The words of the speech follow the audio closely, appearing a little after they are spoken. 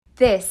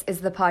This is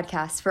the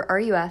podcast for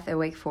RUF at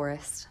Wake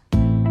Forest.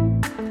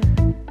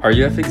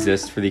 RUF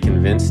exists for the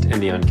convinced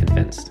and the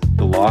unconvinced,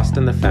 the lost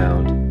and the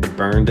found, the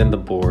burned and the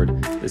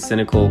bored, the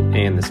cynical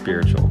and the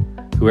spiritual.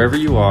 Whoever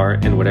you are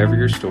and whatever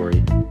your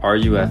story,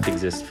 RUF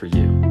exists for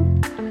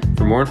you.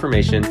 For more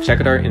information, check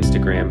out our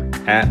Instagram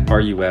at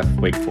RUF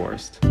Wake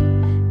Forest.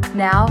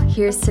 Now,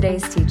 here's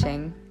today's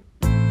teaching.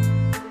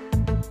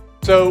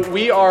 So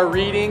we are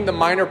reading the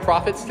Minor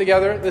Prophets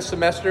together this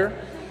semester.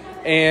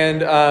 And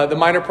the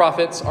Minor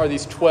Prophets are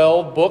these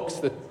 12 books,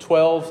 the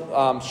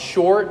 12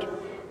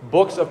 short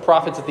books of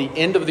prophets at the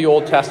end of the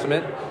Old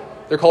Testament.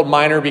 They're called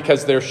minor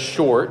because they're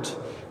short.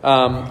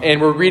 And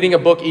we're reading a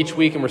book each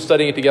week and we're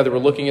studying it together. We're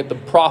looking at the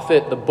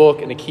prophet, the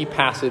book, and a key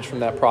passage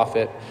from that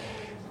prophet.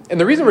 And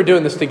the reason we're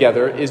doing this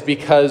together is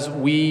because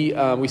we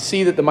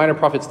see that the Minor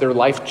Prophets, they're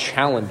life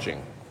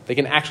challenging. They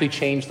can actually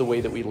change the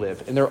way that we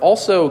live. And they're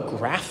also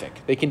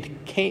graphic. They can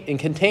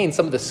contain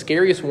some of the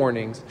scariest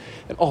warnings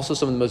and also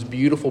some of the most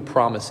beautiful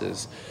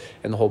promises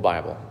in the whole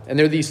Bible. And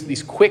they're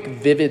these quick,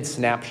 vivid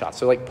snapshots.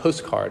 They're like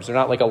postcards. They're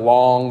not like a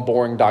long,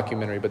 boring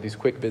documentary, but these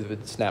quick,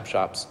 vivid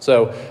snapshots.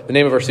 So the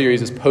name of our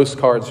series is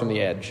Postcards from the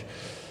Edge.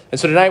 And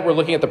so tonight we're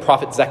looking at the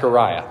prophet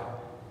Zechariah.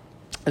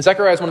 And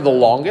Zechariah is one of the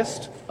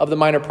longest of the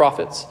Minor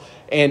Prophets.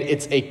 And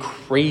it's a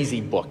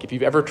crazy book. If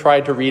you've ever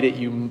tried to read it,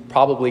 you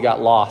probably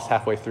got lost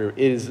halfway through.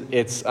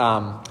 It's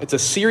a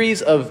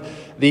series of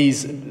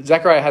these.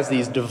 Zechariah has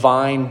these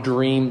divine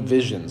dream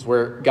visions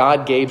where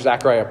God gave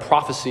Zechariah a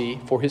prophecy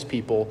for his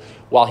people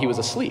while he was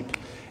asleep.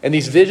 And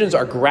these visions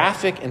are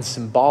graphic and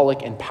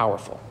symbolic and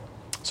powerful.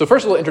 So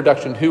first, a little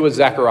introduction. Who was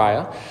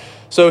Zechariah?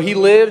 So he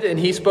lived and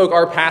he spoke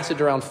our passage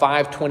around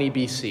 520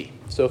 BC.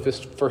 So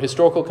for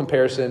historical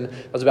comparison,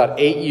 that was about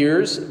 8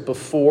 years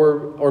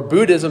before, or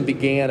Buddhism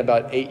began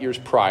about 8 years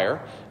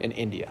prior in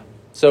India.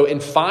 So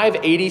in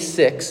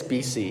 586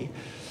 BC,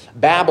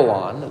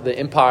 Babylon, the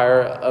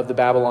empire of the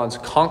Babylons,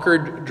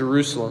 conquered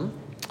Jerusalem.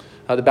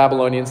 The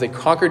Babylonians, they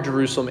conquered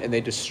Jerusalem and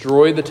they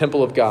destroyed the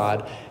temple of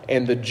God.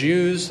 And the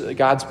Jews,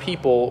 God's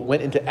people,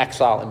 went into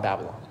exile in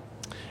Babylon.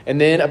 And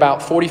then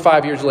about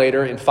 45 years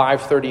later, in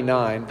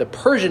 539, the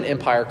Persian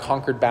Empire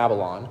conquered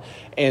Babylon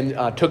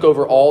and took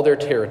over all their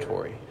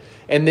territory.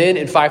 And then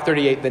in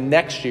 538, the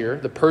next year,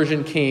 the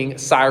Persian king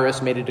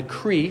Cyrus made a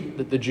decree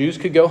that the Jews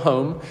could go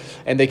home,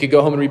 and they could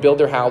go home and rebuild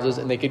their houses,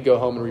 and they could go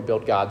home and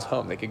rebuild God's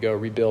home. They could go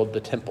rebuild the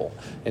temple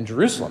in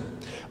Jerusalem.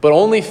 But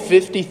only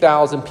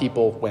 50,000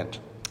 people went.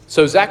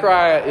 So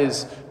Zechariah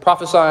is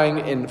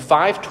prophesying in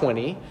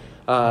 520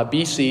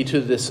 BC to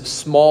this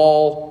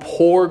small,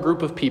 poor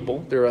group of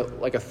people. They're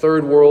like a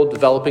third world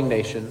developing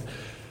nation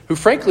who,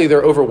 frankly,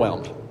 they're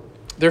overwhelmed.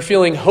 They're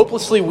feeling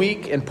hopelessly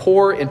weak and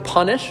poor and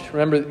punished.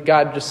 Remember,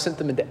 God just sent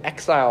them into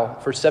exile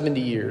for 70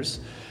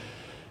 years.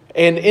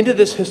 And into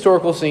this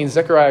historical scene,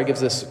 Zechariah gives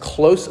this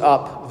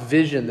close-up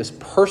vision, this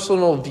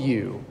personal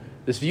view,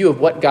 this view of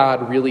what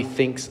God really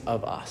thinks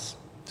of us.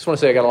 I just want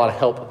to say I got a lot of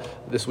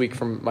help this week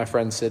from my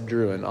friend Sid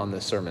Druin on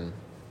this sermon.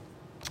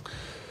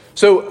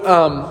 So,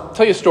 I'll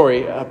tell you a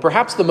story.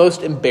 Perhaps the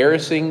most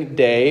embarrassing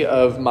day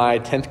of my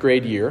 10th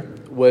grade year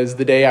was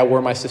the day I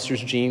wore my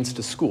sister's jeans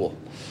to school.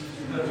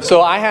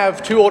 So I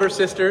have two older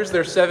sisters.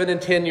 They're 7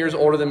 and 10 years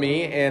older than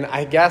me, and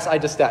I guess I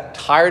just got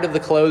tired of the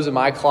clothes in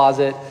my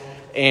closet.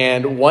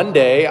 And one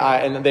day,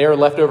 and their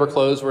leftover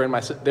clothes were in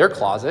their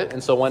closet,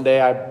 and so one day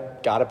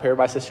I got a pair of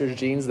my sister's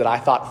jeans that I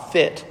thought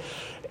fit.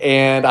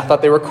 And I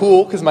thought they were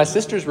cool because my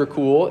sisters were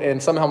cool,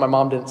 and somehow my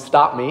mom didn't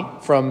stop me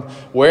from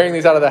wearing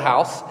these out of the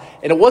house.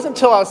 And it wasn't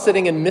until I was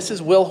sitting in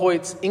Mrs.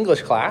 Wilhoit's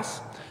English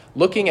class,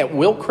 looking at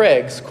Will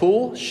Craig's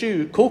cool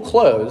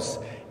clothes,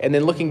 and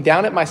then looking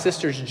down at my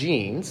sister's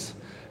jeans,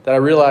 that I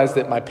realized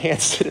that my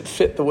pants didn't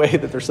fit the way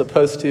that they're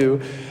supposed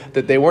to,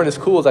 that they weren't as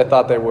cool as I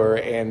thought they were.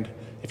 And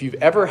if you've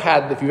ever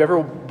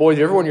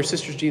worn your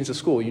sister's jeans to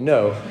school, you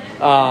know,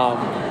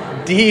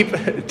 deep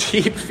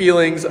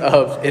feelings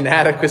of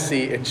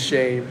inadequacy and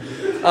shame.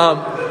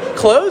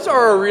 Clothes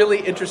are a really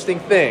interesting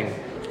thing.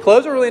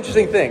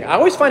 I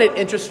always find it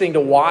interesting to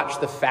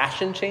watch the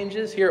fashion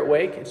changes here at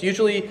Wake. It's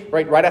usually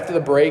right after the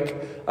break,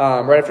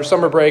 right after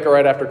summer break or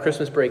right after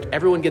Christmas break.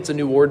 Everyone gets a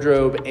new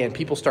wardrobe and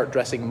people start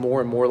dressing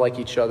more and more like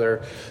each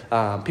other.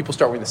 People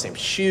start wearing the same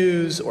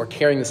shoes or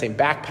carrying the same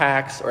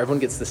backpacks, or everyone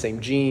gets the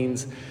same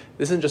jeans.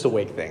 This isn't just a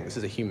Wake thing. This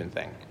is a human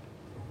thing.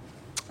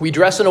 We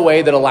dress in a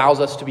way that allows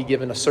us to be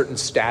given a certain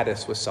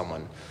status with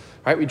someone.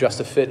 Right? We dress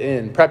to fit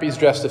in. Preppies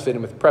dress to fit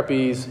in with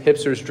preppies.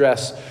 Hipsters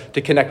dress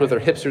to connect with their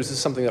hipsters. This is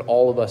something that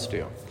all of us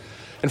do.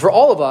 And for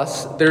all of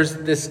us, there's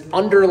this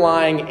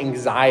underlying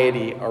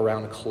anxiety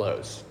around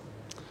clothes.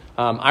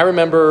 I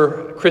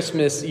remember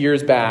Christmas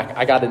years back,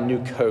 I got a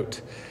new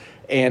coat.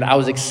 And I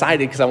was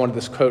excited because I wanted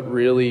this coat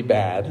really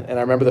bad. And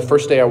I remember the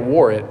first day I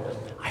wore it,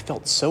 I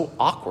felt so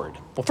awkward.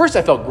 Well, first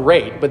I felt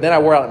great, but then I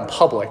wore it out in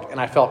public. And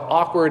I felt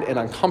awkward and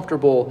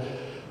uncomfortable.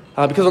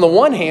 Because on the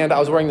one hand, I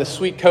was wearing this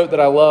sweet coat that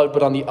I loved,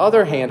 but on the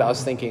other hand, I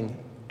was thinking,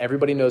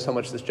 everybody knows how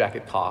much this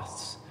jacket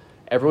costs.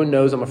 Everyone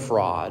knows I'm a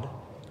fraud.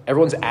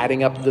 Everyone's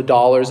adding up the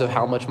dollars of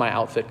how much my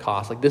outfit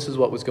costs. Like, this is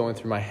what was going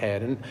through my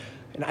head.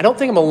 And And I don't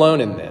think I'm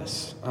alone in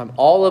this.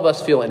 All of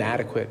us feel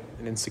inadequate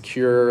and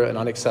insecure and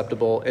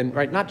unacceptable, and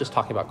right, not just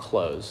talking about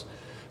clothes.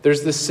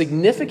 There's this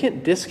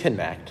significant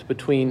disconnect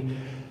between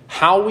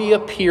how we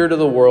appear to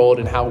the world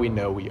and how we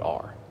know we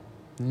are.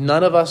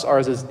 None of us are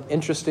as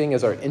interesting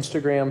as our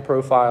Instagram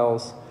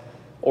profiles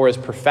or as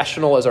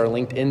professional as our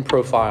LinkedIn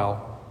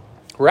profile.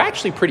 We're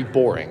actually pretty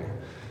boring.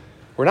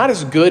 We're not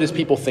as good as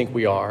people think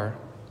we are.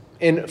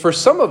 And for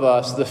some of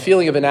us, the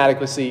feeling of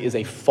inadequacy is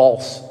a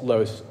false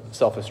low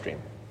self-esteem.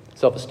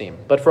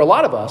 But for a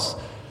lot of us,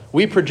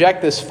 we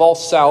project this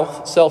false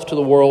self to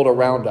the world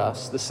around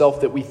us, the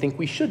self that we think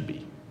we should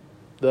be,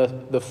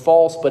 the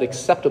false but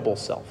acceptable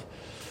self.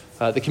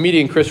 The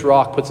comedian Chris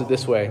Rock puts it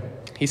this way.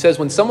 He says,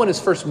 when someone is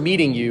first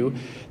meeting you,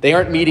 they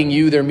aren't meeting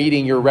you, they're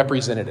meeting your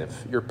representative,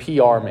 your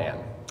PR man,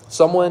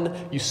 someone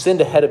you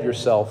send ahead of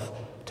yourself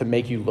to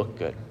make you look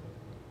good.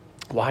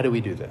 Why do we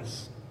do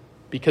this?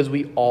 Because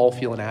we all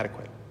feel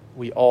inadequate.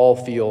 We all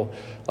feel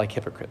like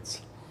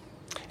hypocrites.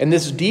 And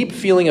this deep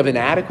feeling of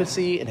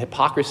inadequacy and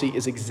hypocrisy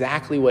is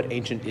exactly what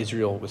ancient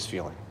Israel was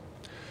feeling.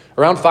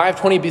 Around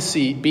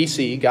 520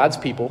 BC, God's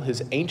people,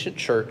 his ancient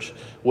church,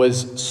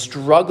 was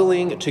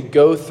struggling to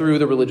go through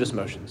the religious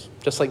motions,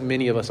 just like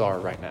many of us are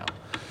right now.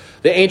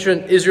 The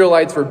ancient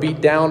Israelites were beat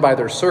down by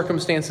their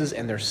circumstances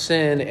and their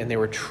sin, and they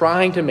were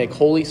trying to make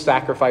holy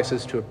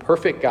sacrifices to a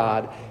perfect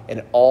God, and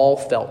it all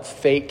felt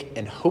fake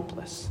and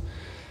hopeless.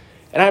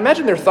 And I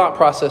imagine their thought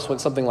process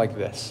went something like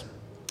this.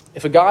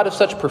 If a God of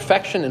such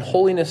perfection and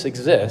holiness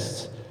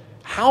exists,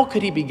 how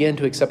could he begin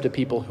to accept a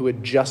people who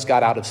had just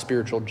got out of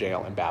spiritual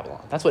jail in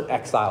Babylon? That's what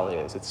exile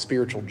is. It's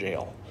spiritual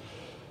jail.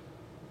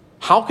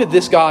 How could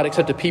this God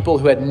accept a people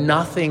who had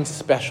nothing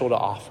special to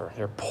offer?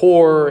 They're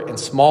poor and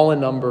small in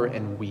number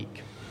and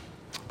weak.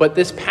 But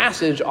this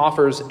passage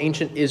offers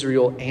ancient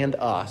Israel and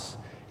us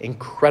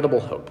incredible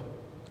hope.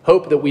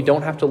 Hope that we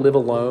don't have to live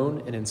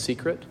alone and in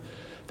secret,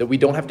 that we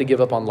don't have to give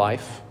up on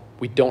life,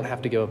 we don't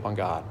have to give up on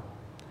God.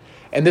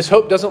 And this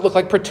hope doesn't look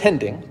like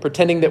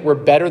pretending that we're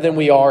better than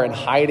we are and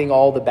hiding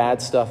all the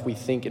bad stuff we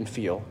think and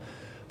feel.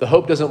 The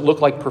hope doesn't look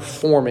like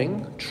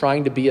performing,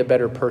 trying to be a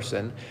better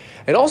person.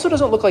 It also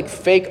doesn't look like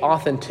fake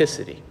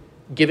authenticity,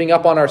 giving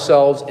up on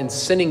ourselves and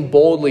sinning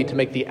boldly to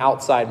make the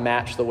outside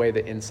match the way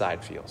the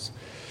inside feels.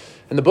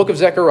 In the book of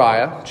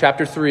Zechariah,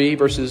 chapter 3,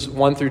 verses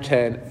 1 through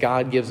 10,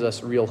 God gives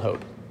us real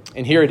hope.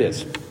 And here it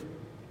is.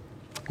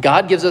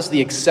 God gives us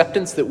the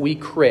acceptance that we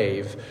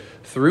crave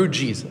through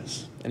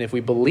Jesus. And if we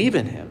believe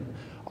in him,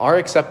 our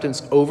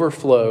acceptance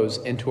overflows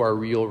into our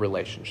real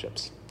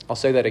relationships. I'll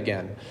say that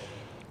again.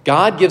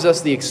 God gives us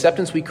the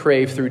acceptance we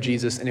crave through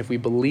Jesus, and if we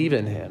believe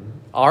in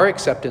him, our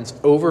acceptance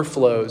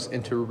overflows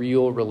into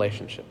real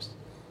relationships.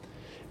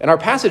 And our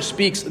passage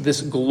speaks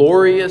this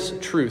glorious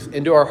truth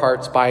into our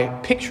hearts by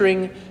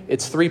picturing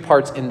its three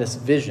parts in this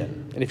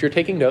vision. And if you're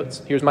taking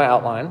notes, here's my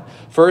outline.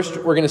 First,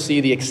 we're going to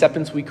see the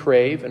acceptance we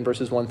crave in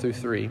verses 1 through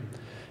 3.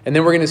 And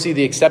then we're going to see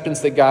the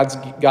acceptance that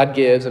God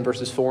gives in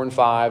verses 4 and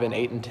 5 and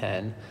 8 and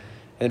 10.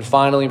 And then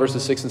finally, in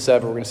verses 6 and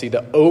 7, we're going to see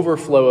the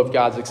overflow of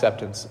God's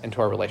acceptance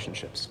into our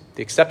relationships.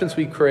 The acceptance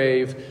we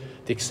crave,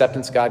 the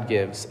acceptance God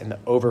gives, and the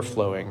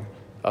overflowing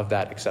of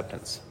that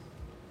acceptance.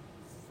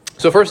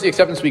 So first, the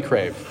acceptance we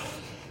crave.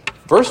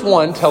 Verse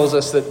 1 tells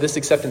us that this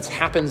acceptance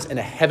happens in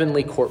a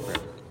heavenly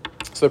courtroom.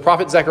 So the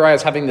prophet Zechariah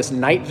is having this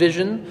night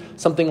vision,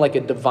 something like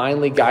a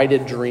divinely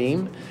guided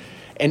dream.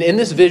 And in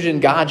this vision,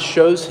 God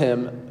shows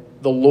him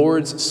the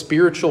Lord's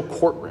spiritual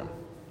courtroom.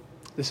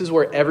 This is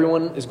where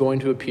everyone is going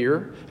to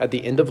appear at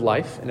the end of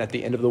life and at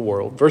the end of the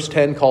world. Verse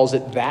 10 calls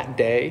it that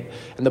day,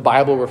 and the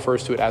Bible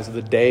refers to it as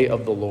the day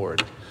of the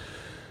Lord.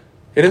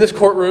 And in this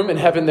courtroom in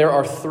heaven, there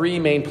are three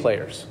main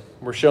players.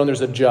 We're shown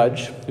there's a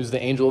judge, who's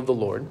the angel of the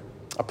Lord,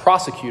 a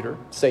prosecutor,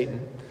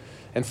 Satan,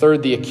 and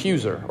third, the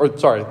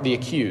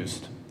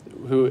accused,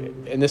 who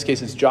in this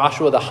case is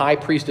Joshua, the high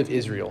priest of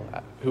Israel,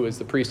 who is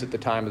the priest at the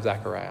time of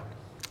Zechariah.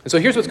 And so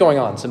here's what's going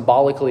on,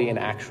 symbolically and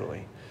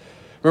actually.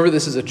 Remember,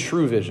 this is a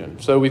true vision.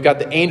 So we've got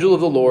the angel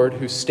of the Lord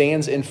who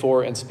stands in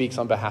for and speaks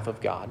on behalf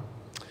of God.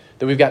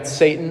 Then we've got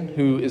Satan,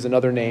 who is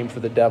another name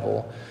for the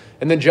devil.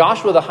 And then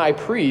Joshua, the high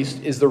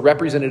priest, is the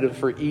representative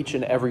for each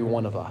and every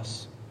one of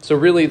us. So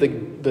really,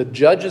 the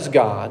judge is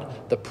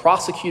God, the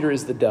prosecutor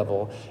is the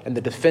devil, and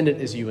the defendant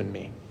is you and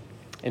me.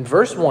 And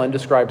verse 1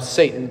 describes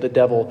Satan, the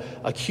devil,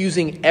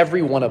 accusing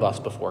every one of us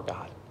before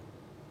God.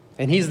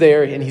 And he's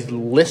there, and he's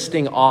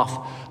listing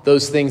off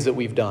those things that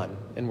we've done,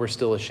 and we're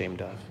still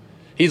ashamed of.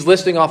 He's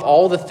listing off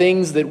all the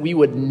things that we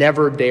would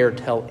never dare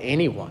tell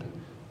anyone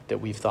that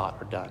we've thought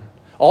or done.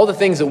 All the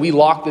things that we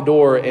lock the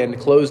door and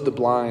close the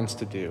blinds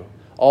to do.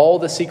 All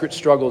the secret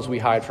struggles we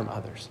hide from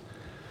others.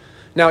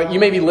 Now, you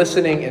may be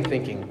listening and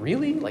thinking,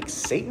 really? Like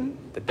Satan,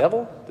 the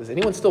devil? Does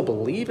anyone still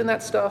believe in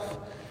that stuff?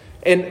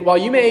 And while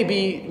you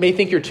may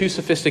think you're too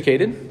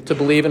sophisticated to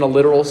believe in a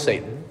literal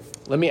Satan,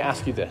 let me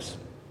ask you this.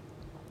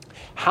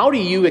 How do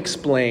you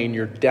explain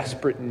your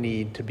desperate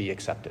need to be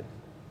accepted?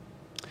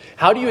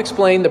 How do you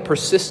explain the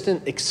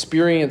persistent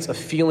experience of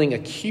feeling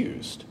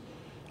accused?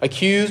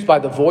 Accused by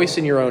the voice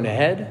in your own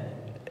head?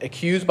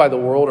 Accused by the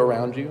world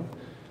around you?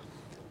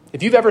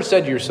 If you've ever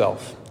said to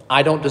yourself,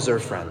 I don't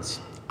deserve friends,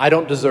 I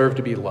don't deserve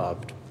to be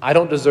loved, I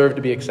don't deserve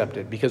to be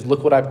accepted because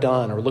look what I've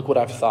done, or look what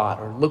I've thought,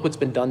 or look what's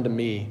been done to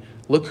me,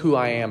 look who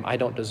I am, I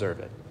don't deserve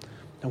it.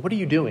 Now, what are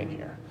you doing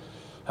here?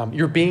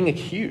 You're being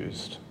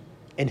accused.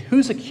 And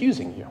who's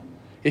accusing you?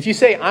 If you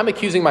say, I'm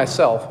accusing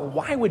myself,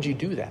 why would you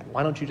do that?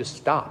 Why don't you just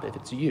stop if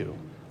it's you?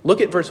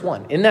 Look at verse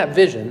 1. In that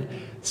vision,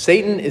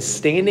 Satan is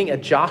standing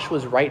at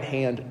Joshua's right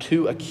hand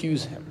to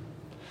accuse him.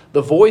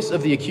 The voice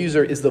of the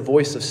accuser is the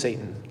voice of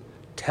Satan,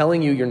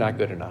 telling you you're not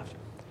good enough,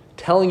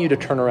 telling you to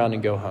turn around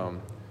and go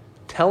home,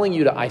 telling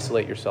you to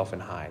isolate yourself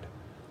and hide.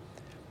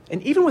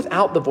 And even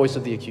without the voice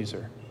of the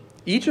accuser,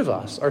 each of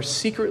us are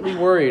secretly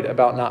worried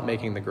about not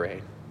making the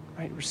grade.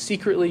 Right? We're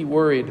secretly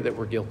worried that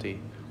we're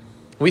guilty.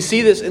 We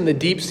see this in the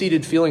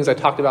deep-seated feelings I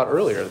talked about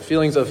earlier, the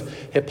feelings of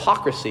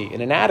hypocrisy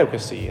and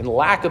inadequacy and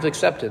lack of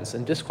acceptance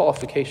and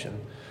disqualification.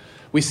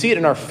 We see it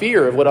in our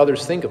fear of what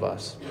others think of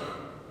us.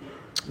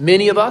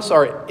 Many of us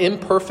are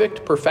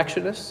imperfect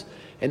perfectionists,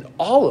 and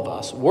all of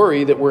us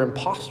worry that we're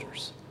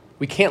imposters.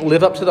 We can't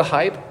live up to the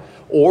hype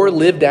or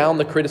live down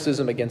the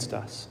criticism against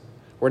us.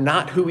 We're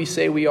not who we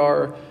say we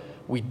are.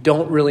 We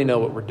don't really know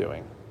what we're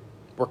doing.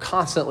 We're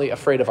constantly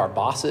afraid of our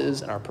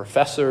bosses and our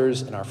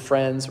professors and our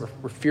friends.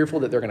 We're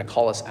fearful that they're going to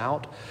call us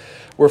out.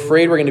 We're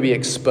afraid we're going to be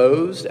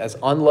exposed as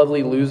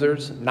unlovely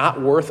losers,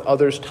 not worth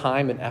others'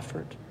 time and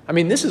effort. I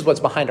mean, this is what's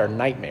behind our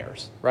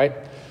nightmares, right?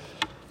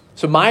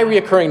 So my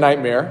reoccurring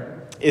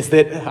nightmare is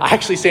that I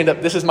actually stand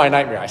up. This is my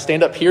nightmare. I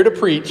stand up here to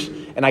preach,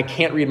 and I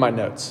can't read my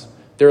notes.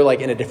 They're like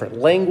in a different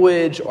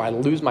language, or I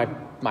lose my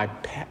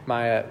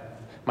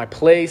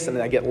place, and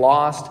then I get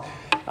lost.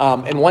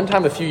 And one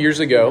time a few years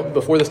ago,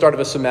 before the start of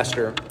a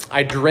semester,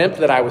 I dreamt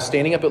that I was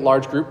standing up at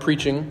large group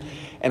preaching,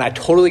 and I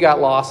totally got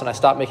lost, and I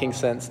stopped making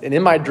sense. And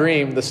in my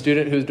dream, the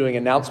student who was doing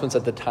announcements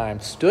at the time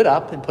stood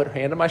up and put her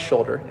hand on my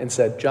shoulder and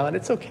said, John,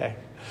 it's okay.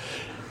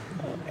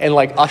 And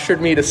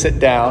ushered me to sit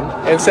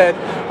down and said,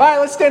 all right,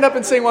 let's stand up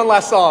and sing one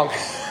last song.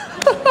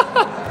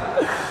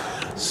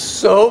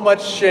 So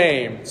much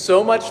shame,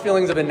 so much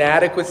feelings of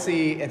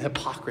inadequacy and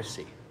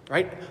hypocrisy.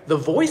 Right? The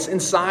voice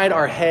inside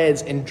our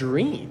heads and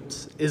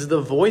dreams is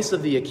the voice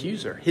of the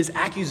accuser. His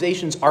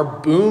accusations are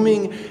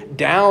booming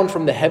down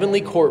from the heavenly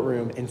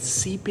courtroom and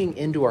seeping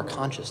into our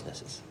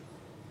consciousnesses.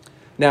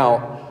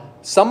 Now,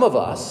 some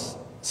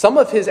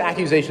of his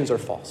accusations are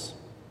false.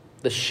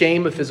 The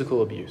shame of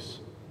physical abuse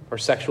or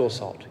sexual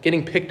assault,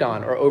 getting picked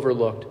on or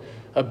overlooked,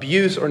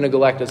 abuse or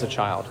neglect as a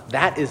child.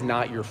 That is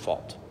not your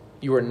fault.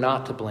 You are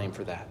not to blame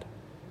for that.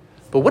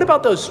 But what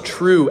about those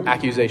true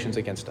accusations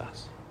against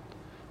us?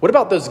 What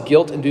about those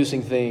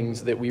guilt-inducing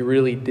things that we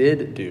really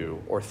did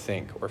do or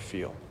think or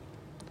feel?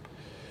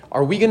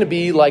 Are we going to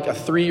be like a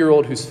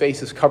 3-year-old whose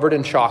face is covered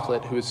in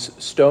chocolate, who is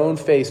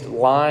stone-faced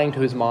lying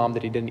to his mom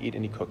that he didn't eat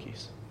any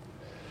cookies?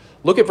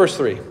 Look at verse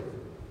 3.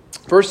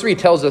 Verse 3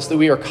 tells us that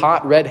we are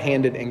caught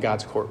red-handed in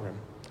God's courtroom.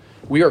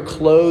 We are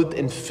clothed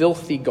in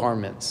filthy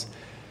garments.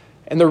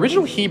 And the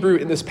original Hebrew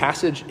in this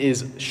passage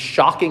is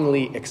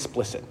shockingly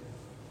explicit.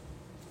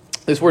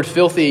 This word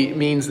filthy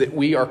means that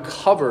we are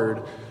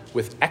covered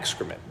with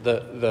excrement,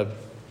 the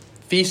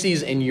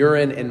feces and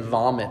urine and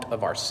vomit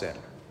of our sin.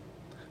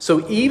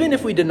 So even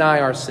if we deny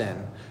our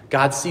sin,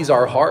 God sees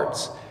our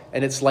hearts,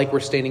 and it's like we're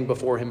standing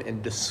before him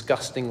in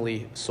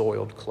disgustingly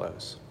soiled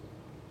clothes.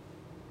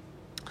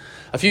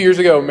 A few years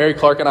ago, Mary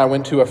Clark and I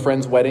went to a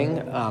friend's wedding,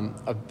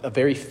 a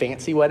very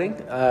fancy wedding,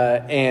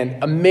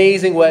 and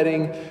amazing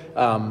wedding,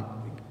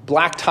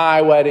 black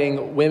tie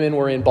wedding. Women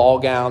were in ball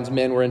gowns,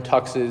 men were in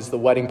tuxes. The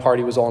wedding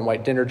party was all in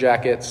white dinner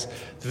jackets.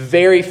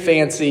 Very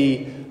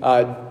fancy,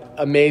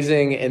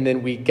 amazing. And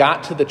then we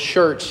got to the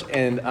church,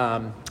 and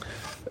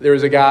there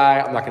was a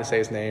guy, I'm not going to say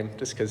his name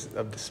just because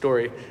of the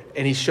story,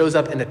 and he shows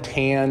up in a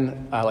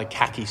tan,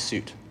 khaki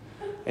suit.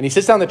 And he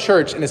sits down in the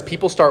church, and as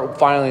people start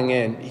filing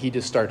in, he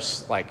just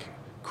starts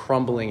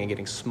crumbling and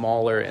getting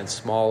smaller and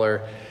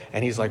smaller.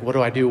 And he's like, what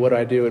do I do? What do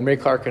I do? And Mary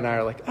Clark and I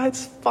are like,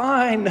 it's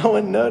fine. No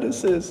one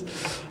notices.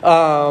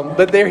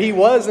 But there he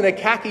was in a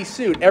khaki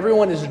suit.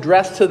 Everyone is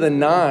dressed to the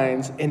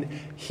nines. And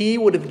he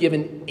would have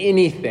given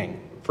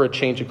anything for a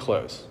change of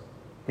clothes.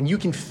 And you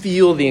can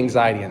feel the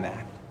anxiety in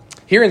that.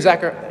 Here in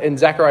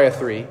Zechariah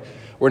 3,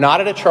 we're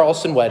not at a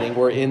Charleston wedding.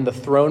 We're in the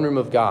throne room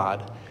of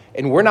God.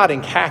 And we're not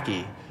in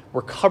khaki.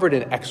 We're covered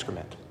in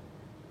excrement.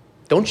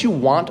 Don't you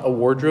want a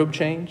wardrobe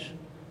change?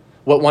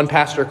 What one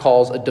pastor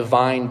calls a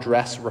divine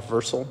dress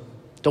reversal.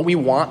 Don't we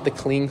want the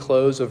clean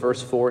clothes of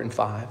verse 4 and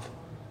 5? I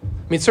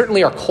mean,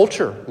 certainly our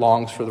culture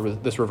longs for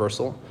this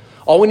reversal.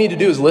 All we need to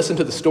do is listen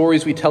to the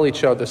stories we tell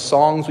each other, the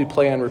songs we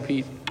play on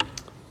repeat.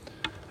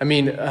 I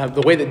mean,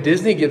 the way that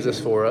Disney gives this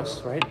for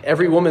us, right?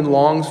 Every woman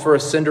longs for a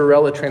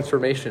Cinderella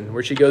transformation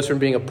where she goes from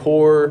being a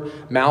poor,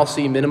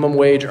 mousy, minimum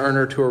wage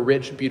earner to a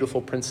rich,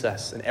 beautiful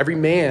princess. And every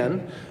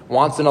man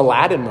wants an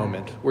Aladdin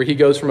moment where he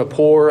goes from a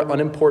poor,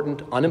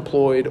 unimportant,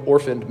 unemployed,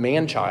 orphaned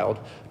man-child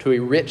to a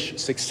rich,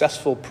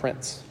 successful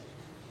prince.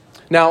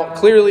 Now,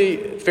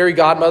 clearly, fairy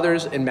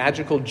godmothers and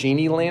magical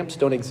genie lamps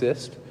don't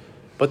exist.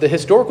 But the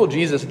historical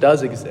Jesus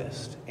does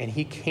exist, and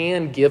he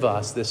can give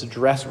us this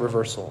dress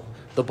reversal,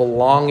 the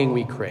belonging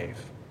we crave.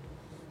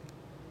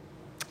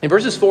 In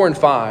verses 4 and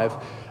 5,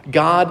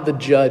 God the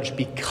judge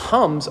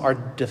becomes our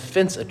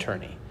defense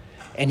attorney,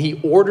 and he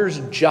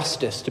orders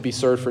justice to be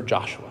served for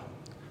Joshua,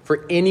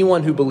 for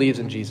anyone who believes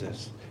in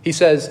Jesus. He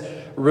says,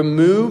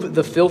 "Remove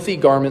the filthy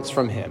garments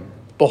from him.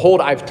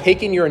 Behold, I've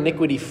taken your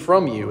iniquity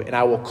from you, and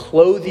I will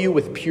clothe you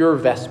with pure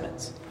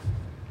vestments."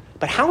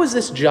 But how is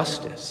this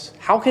justice?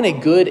 How can a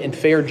good and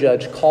fair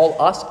judge call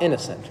us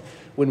innocent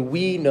when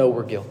we know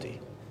we're guilty?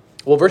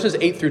 Well, verses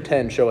 8 through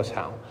 10 show us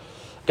how.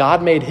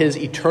 God made his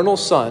eternal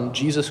Son,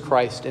 Jesus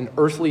Christ, an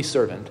earthly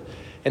servant,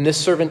 and this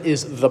servant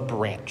is the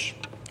branch.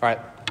 All right,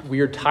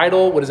 weird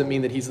title. What does it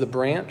mean that he's the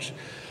branch?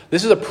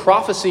 This is a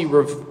prophecy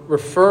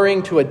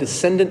referring to a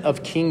descendant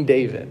of King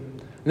David.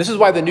 And this is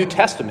why the New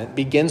Testament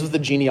begins with the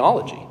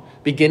genealogy.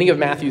 Beginning of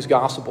Matthew's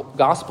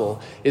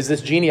gospel is this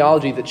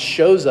genealogy that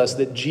shows us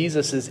that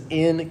Jesus is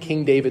in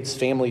King David's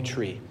family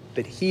tree,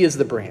 that he is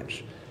the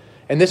branch.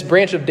 And this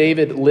branch of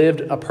David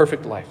lived a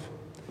perfect life.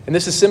 And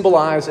this is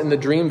symbolized in the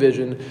dream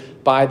vision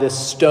by this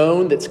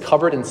stone that's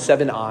covered in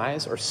 7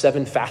 eyes or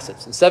 7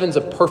 facets. And 7 is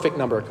a perfect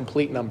number, a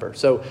complete number.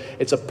 So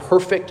it's a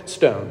perfect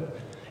stone.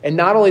 And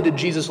not only did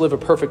Jesus live a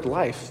perfect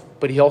life,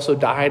 but he also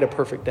died a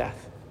perfect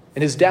death.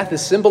 And his death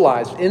is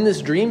symbolized in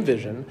this dream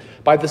vision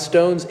by the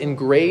stone's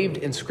engraved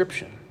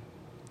inscription.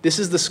 This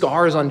is the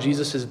scars on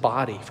Jesus'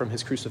 body from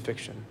his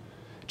crucifixion.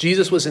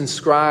 Jesus was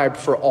inscribed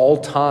for all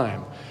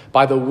time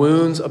by the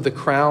wounds of the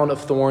crown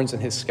of thorns in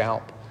his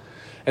scalp,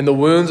 and the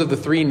wounds of the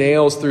 3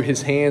 nails through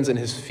his hands and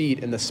his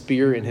feet, and the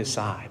spear in his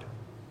side.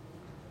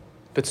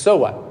 But so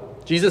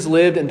what? Jesus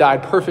lived and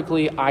died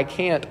perfectly. I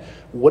can't.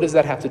 What does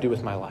that have to do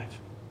with my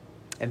life?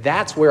 And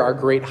that's where our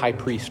great high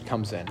priest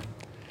comes in.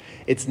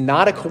 It's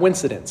not a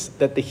coincidence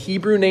that the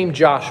Hebrew name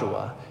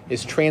Joshua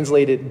is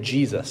translated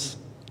Jesus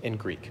in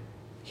Greek.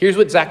 Here's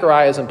what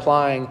Zechariah is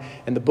implying,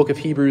 and the book of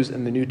Hebrews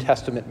in the New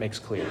Testament makes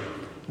clear.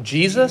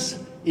 Jesus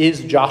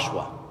is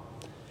Joshua.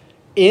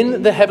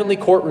 In the heavenly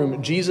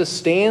courtroom, Jesus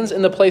stands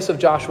in the place of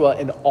Joshua,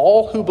 and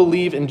all who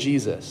believe in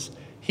Jesus,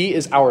 he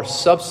is our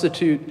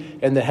substitute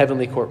in the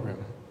heavenly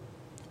courtroom.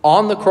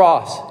 On the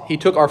cross, he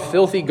took our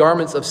filthy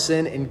garments of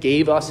sin and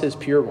gave us his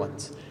pure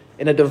ones.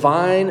 In a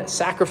divine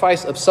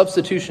sacrifice of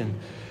substitution,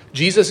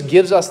 Jesus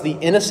gives us the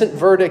innocent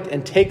verdict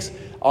and takes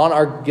on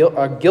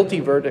our guilty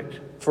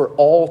verdict for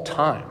all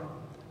time.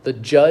 The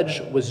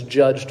judge was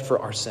judged for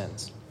our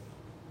sins.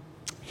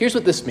 Here's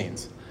what this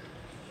means.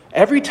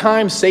 Every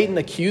time Satan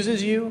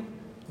accuses you,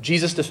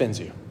 Jesus defends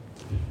you.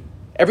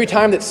 Every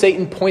time that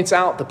Satan points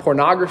out the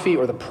pornography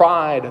or the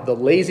pride, the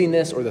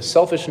laziness or the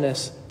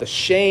selfishness, the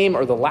shame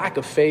or the lack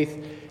of faith,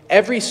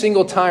 every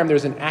single time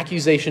there's an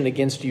accusation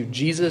against you,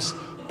 Jesus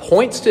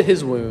points to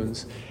his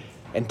wounds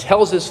and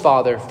tells his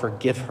Father,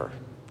 "Forgive her.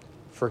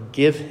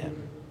 Forgive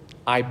him.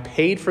 I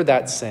paid for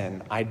that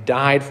sin. I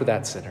died for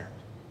that sinner."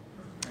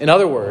 In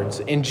other words,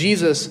 in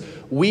Jesus,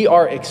 we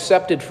are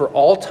accepted for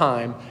all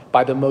time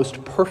by the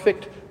most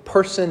perfect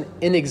person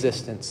in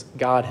existence,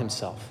 God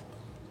himself.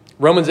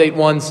 Romans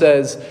 8:1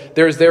 says,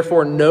 "There is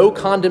therefore no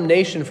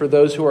condemnation for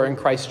those who are in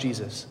Christ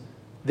Jesus."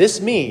 This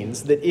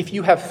means that if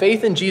you have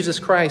faith in Jesus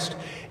Christ,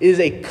 it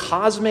is a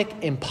cosmic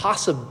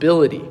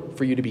impossibility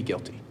for you to be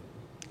guilty.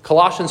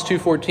 Colossians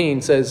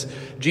 2:14 says,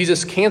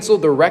 "Jesus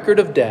canceled the record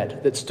of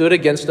debt that stood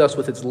against us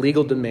with its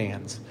legal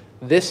demands.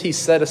 This he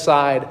set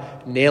aside,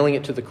 nailing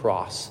it to the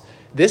cross."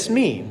 This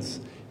means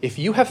if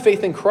you have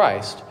faith in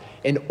Christ,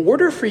 in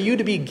order for you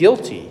to be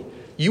guilty,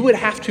 you would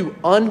have to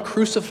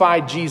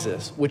uncrucify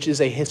Jesus, which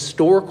is a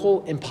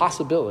historical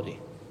impossibility.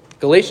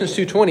 Galatians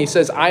 2:20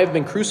 says, "I have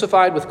been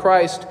crucified with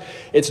Christ.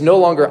 It's no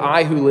longer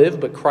I who live,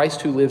 but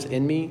Christ who lives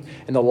in me.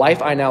 And the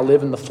life I now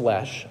live in the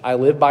flesh, I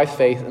live by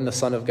faith in the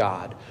Son of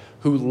God,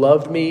 who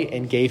loved me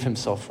and gave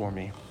himself for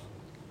me."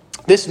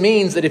 This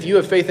means that if you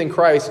have faith in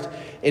Christ,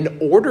 in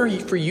order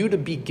for you to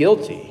be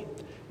guilty,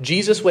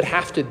 Jesus would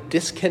have to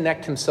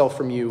disconnect himself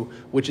from you,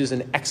 which is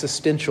an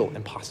existential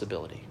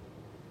impossibility.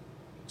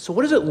 So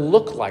what does it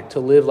look like to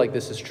live like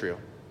this is true?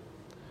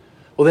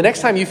 Well, the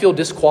next time you feel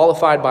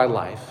disqualified by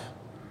life,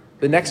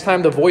 the next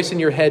time the voice in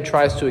your head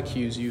tries to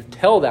accuse you,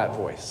 tell that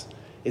voice,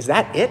 "Is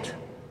that it?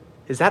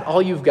 Is that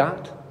all you've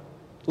got?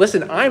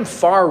 Listen, I'm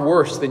far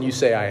worse than you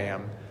say I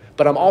am,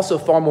 but I'm also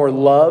far more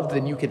loved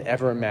than you can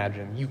ever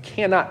imagine. You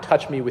cannot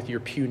touch me with your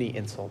puny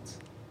insults."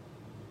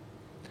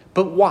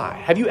 But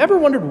why? Have you ever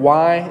wondered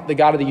why the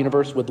God of the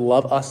universe would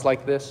love us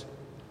like this?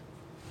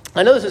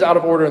 I know this is out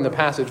of order in the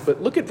passage,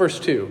 but look at verse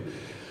 2.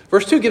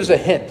 Verse 2 gives a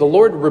hint. The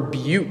Lord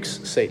rebukes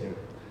Satan.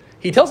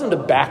 He tells him to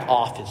back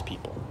off his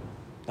people.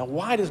 Now,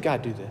 why does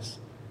God do this?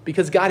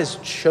 Because God has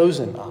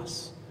chosen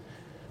us.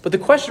 But the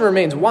question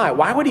remains, why?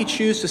 Why would he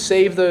choose to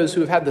save those who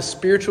have had the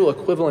spiritual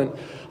equivalent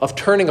of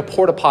turning a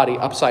porta potty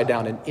upside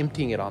down and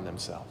emptying it on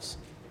themselves?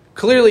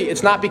 Clearly,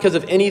 it's not because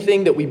of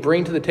anything that we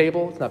bring to the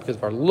table. It's not because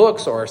of our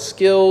looks or our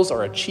skills,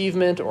 our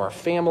achievement, or our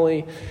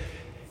family.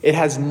 It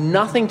has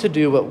nothing to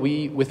do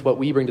with what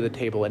we bring to the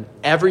table and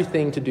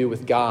everything to do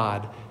with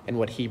God and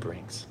what he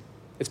brings.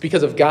 It's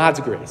because of God's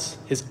grace,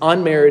 his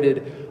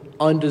unmerited,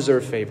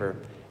 undeserved favor.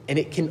 And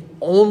it can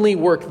only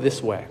work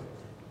this way.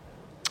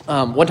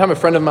 One time a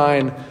friend of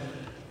mine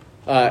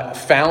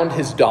found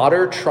his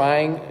daughter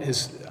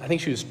I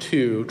think she was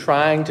 2,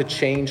 trying to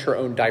change her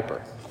own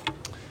diaper,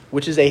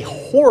 which is a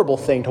horrible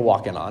thing to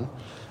walk in on.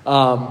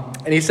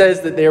 And he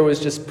says that there was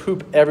just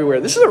poop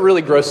everywhere. This is a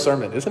really gross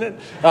sermon, isn't it?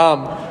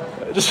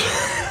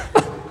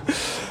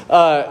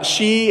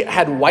 She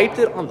had wiped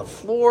it on the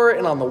floor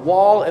and on the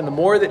wall, and the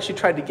more that she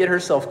tried to get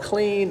herself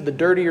clean, the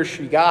dirtier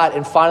she got.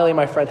 And finally,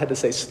 my friend had to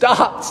say,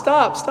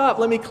 stop,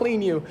 let me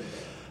clean you.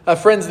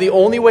 Friends, the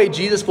only way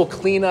Jesus will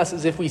clean us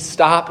is if we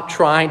stop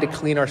trying to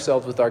clean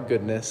ourselves with our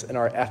goodness and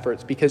our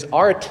efforts, because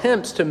our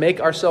attempts to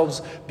make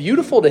ourselves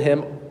beautiful to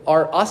him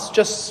are us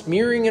just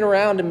smearing it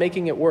around and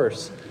making it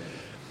worse.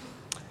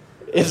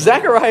 If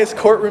Zechariah's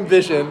courtroom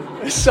vision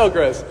is so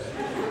gross,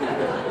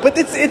 but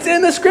it's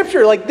in the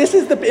scripture. Like, this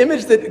is the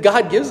image that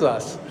God gives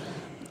us.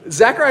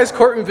 Zechariah's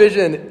courtroom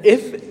vision,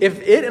 if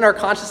it and our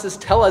consciousness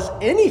tell us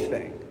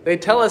anything, they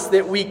tell us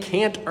that we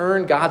can't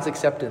earn God's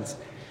acceptance,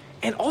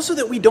 and also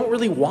that we don't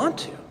really want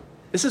to.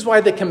 This is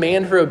why the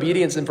command for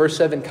obedience in verse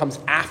 7 comes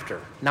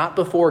after, not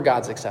before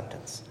God's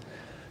acceptance.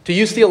 To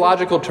use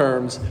theological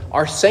terms,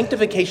 our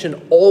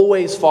sanctification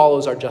always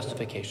follows our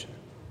justification.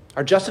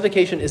 Our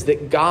justification is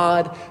that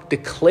God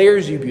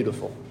declares you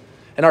beautiful.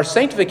 And our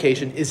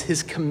sanctification is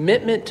his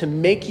commitment to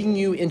making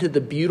you into the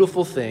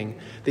beautiful thing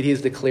that he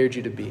has declared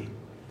you to be.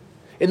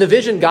 In the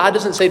vision, God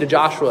doesn't say to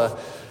Joshua,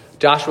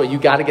 you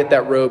got to get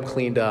that robe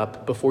cleaned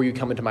up before you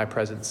come into my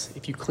presence.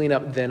 If you clean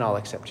up, then I'll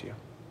accept you.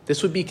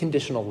 This would be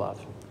conditional love.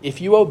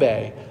 If you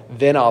obey,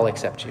 then I'll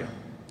accept you.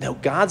 No,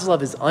 God's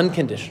love is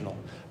unconditional.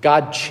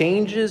 God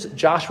changes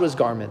Joshua's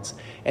garments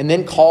and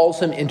then calls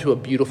him into a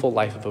beautiful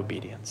life of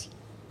obedience.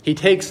 He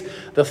takes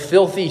the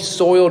filthy,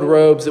 soiled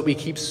robes that we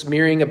keep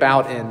smearing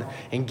about in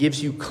and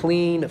gives you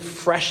clean,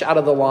 fresh out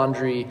of the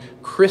laundry,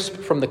 crisp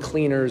from the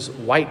cleaners,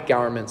 white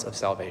garments of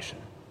salvation.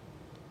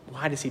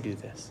 Why does he do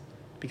this?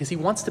 Because he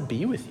wants to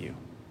be with you.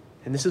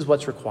 And this is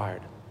what's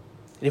required.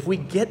 And if we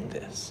get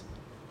this,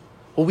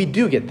 well, we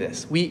do get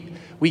this. We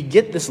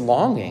get this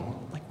longing.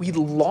 Like, we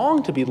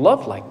long to be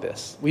loved like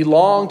this. We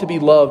long to be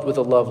loved with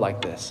a love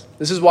like this.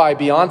 This is why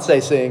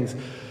Beyonce sings,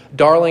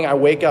 "Darling, I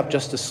wake up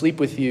just to sleep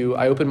with you.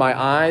 I open my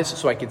eyes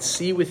so I can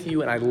see with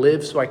you, and I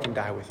live so I can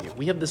die with you."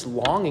 We have this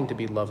longing to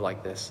be loved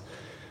like this.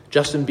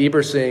 Justin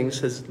Bieber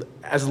says,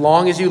 "As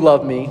long as you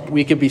love me,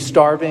 we could be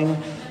starving,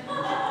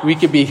 we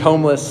could be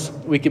homeless,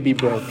 we could be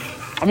broke."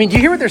 I mean, do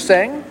you hear what they're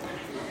saying?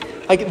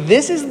 Like,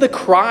 this is the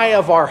cry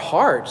of our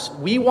hearts.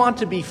 We want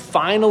to be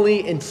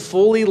finally and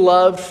fully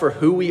loved for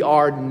who we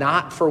are,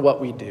 not for what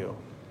we do.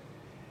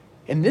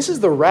 And this is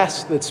the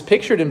rest that's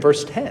pictured in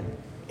verse 10.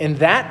 "In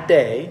that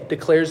day,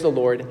 declares the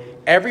Lord,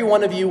 every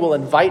one of you will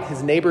invite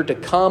his neighbor to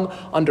come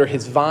under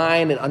his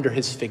vine and under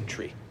his fig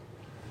tree."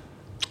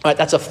 All right,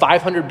 that's a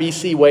 500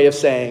 BC way of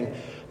saying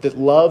that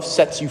love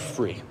sets you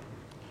free.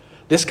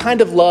 This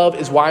kind of love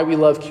is why we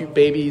love cute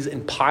babies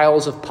and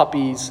piles of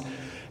puppies,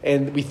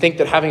 and we think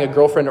that having a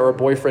girlfriend or a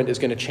boyfriend is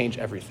going to change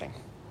everything.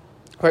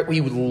 Right?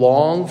 We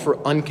long for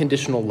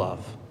unconditional love,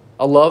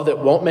 a love that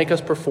won't make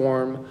us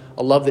perform,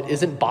 a love that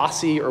isn't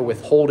bossy or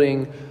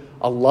withholding,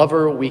 a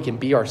lover we can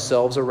be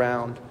ourselves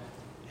around.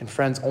 And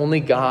friends,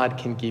 only God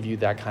can give you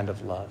that kind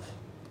of love.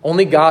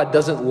 Only God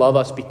doesn't love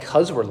us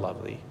because we're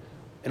lovely,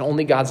 and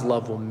only God's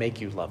love will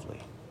make you lovely.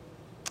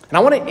 And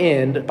I want to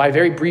end by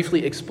very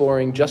briefly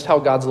exploring just how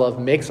God's love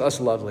makes us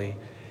lovely,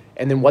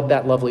 and then what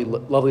that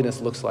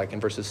loveliness looks like in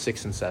verses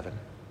 6 and 7.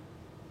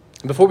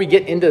 And before we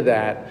get into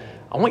that,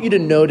 I want you to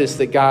notice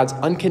that God's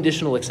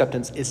unconditional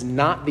acceptance is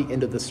not the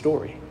end of the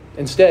story.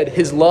 Instead,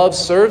 his love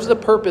serves the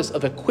purpose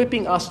of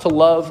equipping us to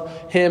love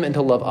him and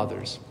to love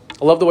others.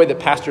 I love the way that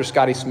Pastor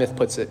Scotty Smith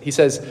puts it. He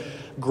says,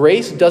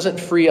 "Grace doesn't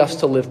free us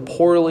to live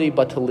poorly,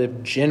 but to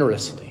live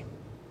generously."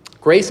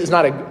 Grace is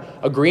not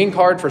a green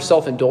card for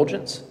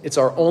self-indulgence. It's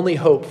our only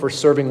hope for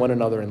serving one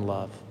another in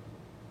love.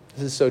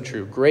 This is so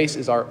true. Grace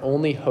is our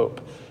only hope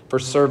for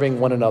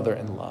serving one another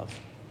in love.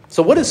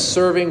 So what does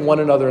serving one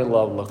another in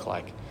love look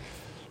like?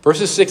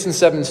 Verses 6 and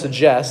 7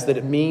 suggest that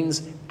it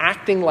means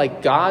acting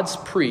like God's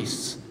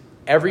priests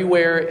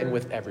everywhere and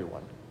with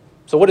everyone.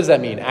 So what does that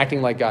mean,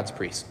 acting like God's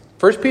priests?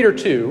 1 Peter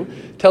 2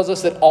 tells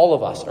us that all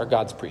of us are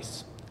God's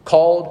priests,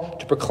 called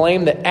to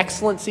proclaim the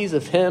excellencies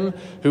of him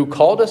who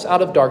called us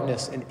out of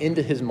darkness and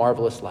into his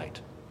marvelous light.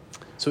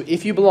 So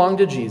if you belong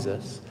to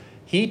Jesus,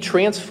 he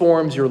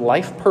transforms your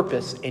life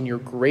purpose and your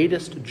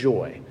greatest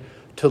joy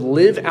to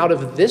live out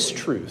of this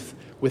truth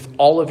with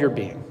all of your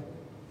being.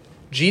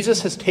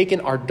 Jesus has taken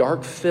our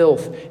dark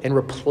filth and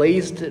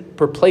replaced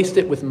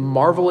it with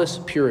marvelous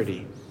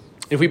purity.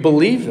 If we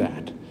believe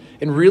that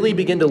and really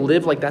begin to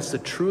live like that's the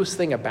truest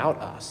thing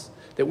about us,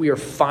 that we are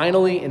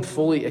finally and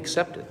fully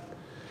accepted,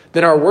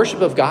 then our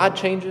worship of God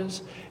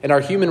changes and our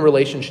human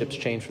relationships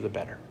change for the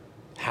better.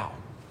 How?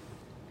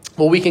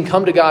 Well, we can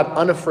come to God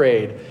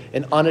unafraid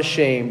and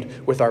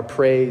unashamed with our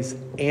praise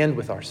and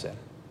with our sin.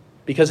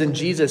 Because in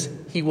Jesus,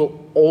 he will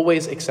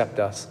always accept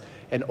us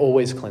and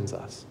always cleanse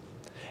us.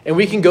 And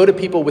we can go to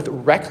people with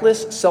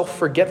reckless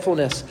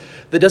self-forgetfulness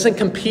that doesn't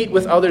compete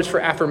with others for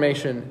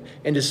affirmation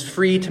and is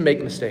free to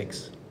make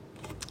mistakes.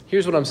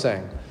 Here's what I'm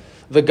saying.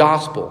 The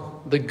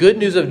gospel, the good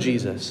news of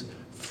Jesus,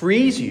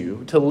 frees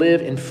you to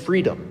live in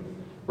freedom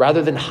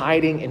rather than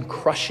hiding in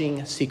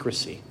crushing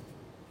secrecy.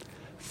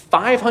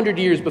 500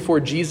 years before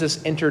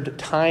Jesus entered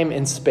time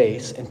and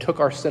space and took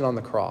our sin on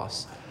the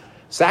cross,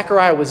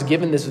 Zechariah was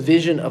given this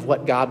vision of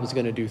what God was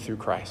going to do through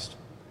Christ.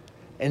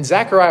 And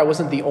Zechariah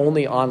wasn't the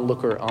only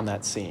onlooker on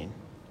that scene.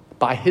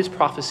 By his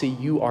prophecy,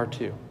 you are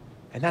too.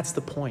 And that's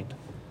the point.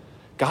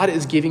 God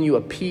is giving you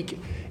a peek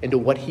into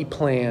what he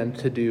planned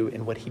to do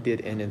and what he did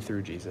in and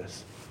through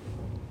Jesus.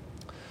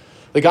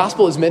 The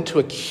gospel is meant to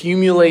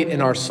accumulate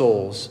in our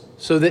souls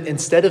so that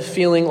instead of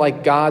feeling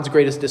like God's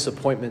greatest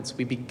disappointments,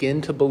 we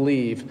begin to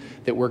believe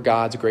that we're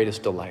God's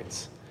greatest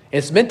delights. And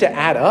it's meant to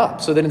add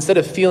up so that instead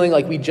of feeling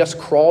like we just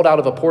crawled out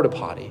of a porta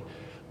potty,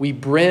 we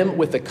brim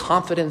with the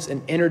confidence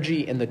and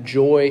energy and the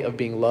joy of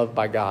being loved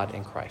by God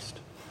in Christ.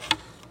 I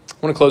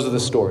want to close with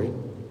this story.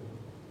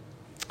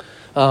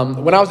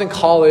 When I was in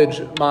college,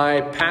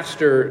 my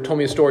pastor told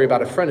me a story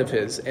about a friend of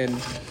his. And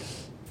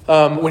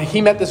when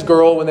he met this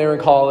girl when they were in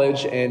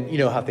college, and you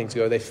know how things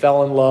go, they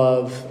fell in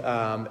love,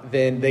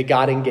 then they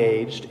got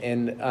engaged,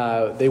 and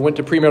they went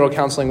to premarital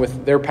counseling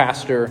with their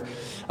pastor.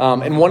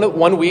 And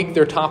one week,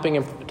 their topic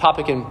in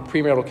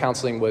premarital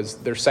counseling was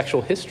their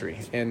sexual history.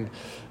 And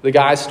the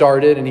guy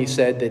started, and he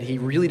said that he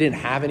really didn't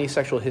have any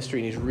sexual history,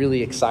 and he's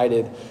really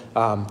excited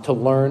to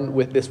learn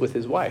with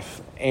his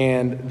wife.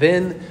 And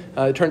then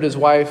it turned to his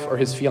wife, or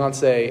his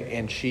fiance,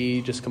 and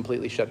she just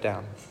completely shut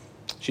down.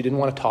 She didn't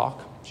want to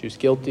talk. She was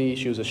guilty.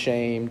 She was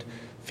ashamed,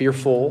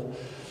 fearful.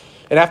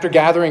 And after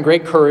gathering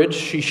great courage,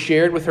 she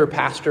shared with her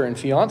pastor and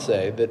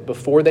fiance that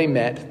before they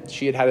met,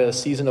 she had had a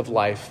season of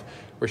life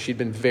where she'd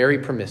been very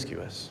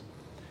promiscuous.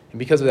 And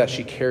because of that,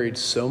 she carried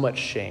so much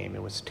shame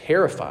and was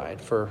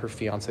terrified for her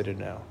fiance to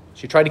know.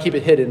 She tried to keep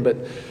it hidden, but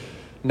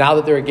now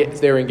that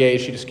they're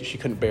engaged, she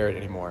couldn't bear it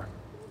anymore.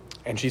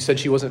 And she said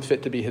she wasn't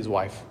fit to be his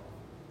wife.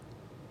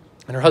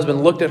 And her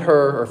husband looked at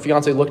her, or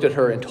fiance looked at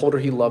her and told her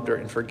he loved her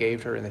and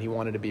forgave her and that he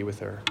wanted to be with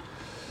her.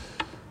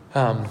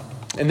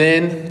 And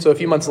then, so a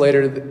few months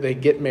later, they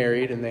get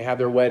married and they have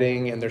their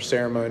wedding and their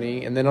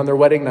ceremony. And then on their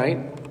wedding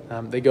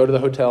night, they go to the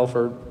hotel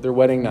for their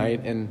wedding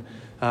night. And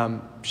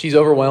she's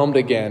overwhelmed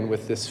again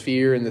with this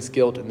fear and this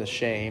guilt and this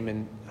shame.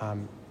 And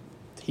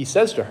he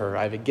says to her,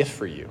 "I have a gift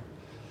for you."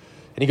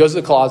 And he goes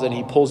to the closet and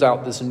he pulls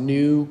out this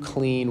new,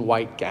 clean,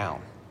 white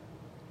gown.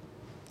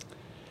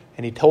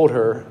 And he told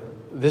her,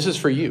 "This is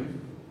for you.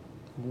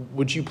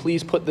 Would you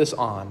please put this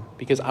on?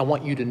 Because I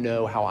want you to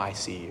know how I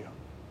see you."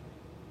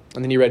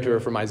 And then he read to her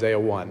from Isaiah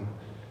 1.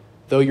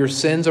 "Though your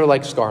sins are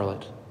like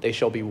scarlet, they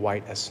shall be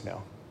white as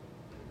snow."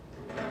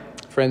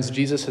 Friends,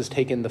 Jesus has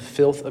taken the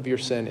filth of your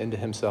sin into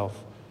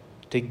himself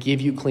to give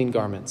you clean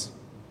garments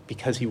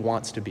because he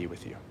wants to be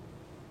with you.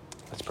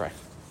 Let's pray.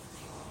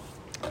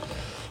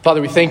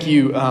 Father, we thank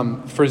you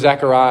for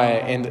Zechariah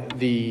and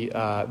the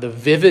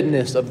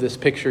vividness of this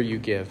picture you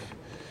give.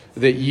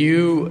 That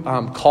you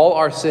call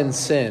our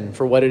sin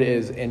for what it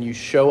is, and you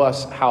show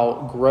us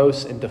how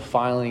gross and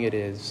defiling it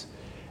is.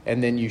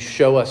 And then you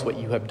show us what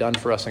you have done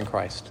for us in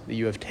Christ, that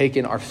you have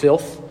taken our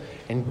filth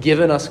and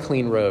given us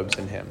clean robes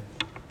in him.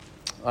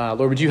 Lord,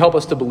 would you help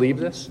us to believe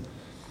this?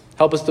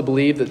 Help us to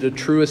believe that the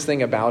truest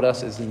thing about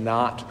us is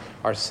not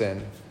our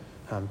sin,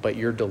 but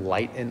your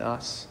delight in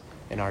us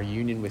and our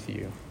union with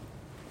you.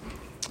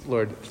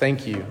 Lord,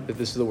 thank you that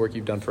this is the work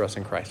you've done for us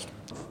in Christ.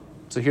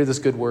 So hear this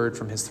good word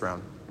from his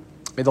throne.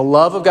 May the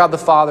love of God the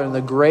Father and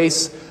the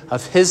grace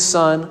of his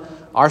Son,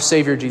 our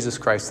Savior Jesus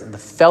Christ, and the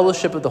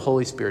fellowship of the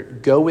Holy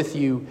Spirit go with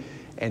you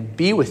and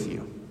be with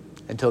you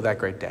until that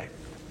great day.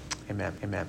 Amen. Amen.